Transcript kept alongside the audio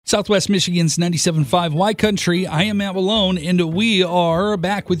Southwest Michigan's 97.5 Y Country. I am Matt Malone, and we are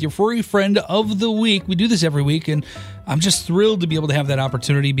back with your furry friend of the week. We do this every week, and I'm just thrilled to be able to have that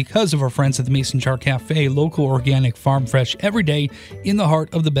opportunity because of our friends at the Mason Jar Cafe, local organic farm fresh every day in the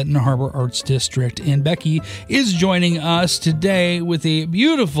heart of the Benton Harbor Arts District. And Becky is joining us today with a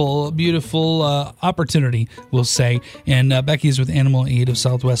beautiful, beautiful opportunity, we'll say. And Becky is with Animal Aid of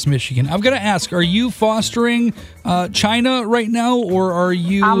Southwest Michigan. I've got to ask, are you fostering China right now, or are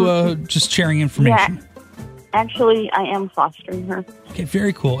you just sharing information? Yeah. Actually, I am fostering her. Okay,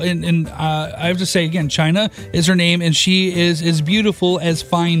 very cool. And I have to say, again, China is her name, and she is as beautiful as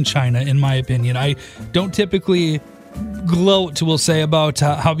fine China, in my opinion. I don't typically gloat, we'll say, about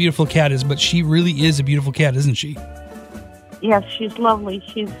how beautiful a cat is, but she really is a beautiful cat, isn't she? Yes, she's lovely.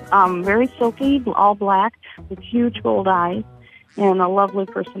 She's very silky, all black, with huge gold eyes, and a lovely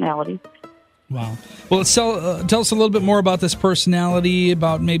personality. Wow. Well, tell us a little bit more about this personality,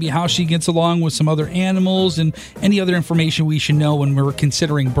 about maybe how she gets along with some other animals, and any other information we should know when we're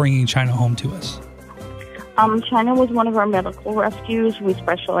considering bringing China home to us. China was one of our medical rescues. We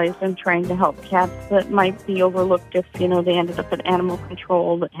specialize in trying to help cats that might be overlooked if, they ended up at animal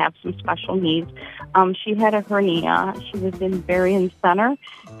control that have some special needs. She had a hernia. She was in Berrien Center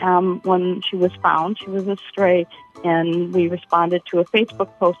when she was found. She was a stray, and we responded to a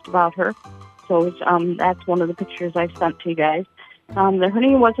Facebook post about her. So that's one of the pictures I sent to you guys. The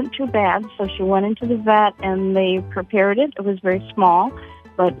hernia wasn't too bad, so she went into the vet, and they prepared it. It was very small,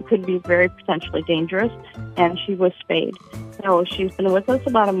 but could be very potentially dangerous, and she was spayed. So she's been with us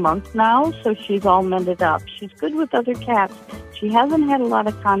about a month now, so she's all mended up. She's good with other cats. She hasn't had a lot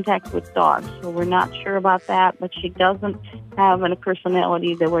of contact with dogs, so we're not sure about that, but she doesn't have a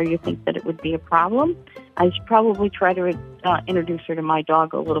personality that where you think that it would be a problem. I should probably try to introduce her to my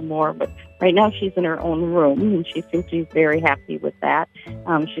dog a little more, but right now she's in her own room, and she seems to be very happy with that.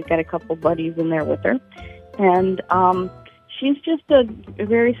 She's got a couple buddies in there with her, and she's just a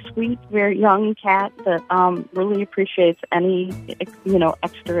very sweet, very young cat that really appreciates any,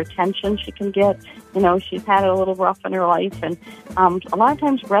 extra attention she can get. She's had it a little rough in her life, and a lot of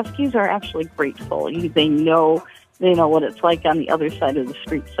times rescues are actually grateful. They know what it's like on the other side of the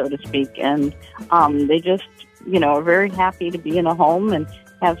street, so to speak, and they just, are very happy to be in a home and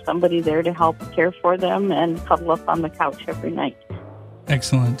have somebody there to help care for them and cuddle up on the couch every night.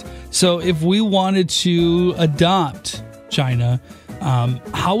 Excellent. So if we wanted to adopt China,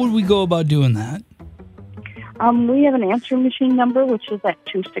 how would we go about doing that? We have an answering machine number, which is at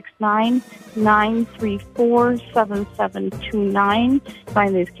 269-934-7729.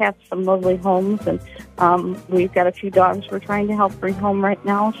 Find these cats some lovely homes, and we've got a few dogs we're trying to help bring home right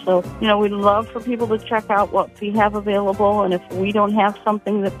now. So, we'd love for people to check out what we have available, and if we don't have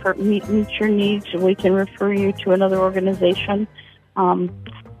something that meets your needs, we can refer you to another organization.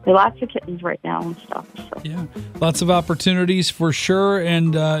 There are lots of kittens right now and stuff. So. Yeah, lots of opportunities for sure.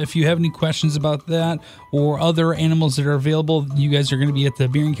 And if you have any questions about that or other animals that are available, you guys are going to be at the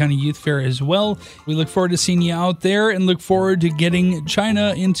Berrien County Youth Fair as well. We look forward to seeing you out there and look forward to getting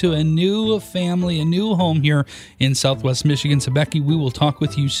China into a new family, a new home here in Southwest Michigan. So, Becky, we will talk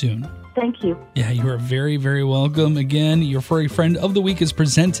with you soon. Thank you. Yeah, you are very, very welcome. Again, your furry friend of the week is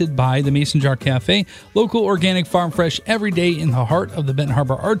presented by the Mason Jar Cafe, local organic farm fresh every day in the heart of the Benton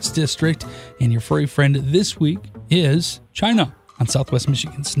Harbor Arts District. And your furry friend this week is China on Southwest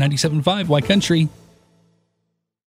Michigan's 97.5 Y Country.